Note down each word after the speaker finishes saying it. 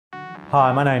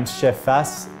Hi, my name's Chef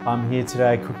Fass. I'm here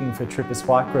today cooking for Trippers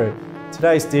White Group.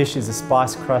 Today's dish is a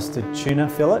spice crusted tuna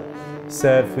fillet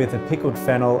served with a pickled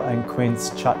fennel and quince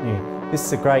chutney. This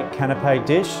is a great canapé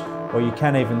dish, or you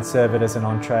can even serve it as an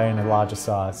entree in a larger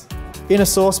size. In a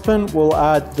saucepan, we'll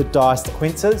add the diced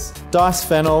quinces, diced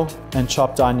fennel and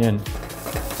chopped onion.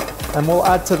 And we'll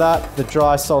add to that the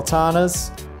dry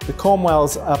sultanas, the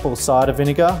Cornwell's apple cider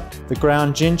vinegar, the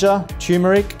ground ginger,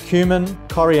 turmeric, cumin,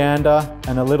 coriander,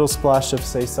 and a little splash of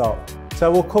sea salt. So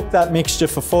we'll cook that mixture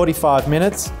for 45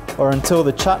 minutes or until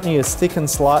the chutney is thickened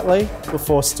slightly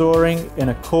before storing in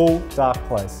a cool, dark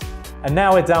place. And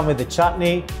now we're done with the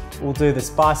chutney, we'll do the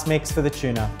spice mix for the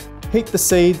tuna. Heat the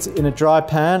seeds in a dry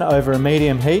pan over a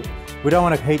medium heat. We don't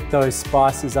want to heat those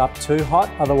spices up too hot,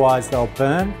 otherwise they'll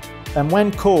burn. And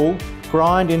when cool,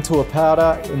 grind into a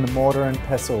powder in the mortar and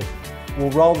pestle.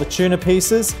 We'll roll the tuna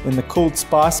pieces in the cooled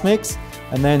spice mix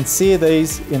and then sear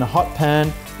these in a hot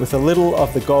pan with a little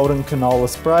of the golden canola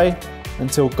spray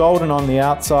until golden on the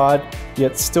outside,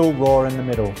 yet still raw in the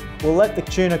middle. We'll let the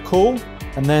tuna cool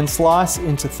and then slice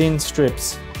into thin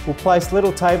strips. We'll place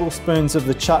little tablespoons of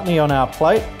the chutney on our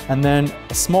plate and then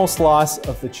a small slice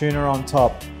of the tuna on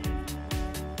top.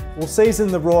 We'll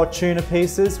season the raw tuna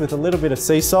pieces with a little bit of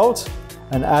sea salt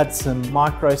and add some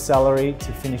micro celery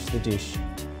to finish the dish.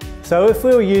 So if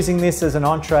we were using this as an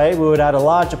entree, we would add a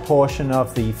larger portion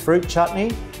of the fruit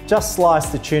chutney, just slice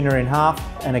the tuna in half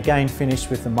and again finish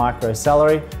with the micro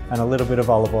celery and a little bit of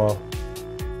olive oil.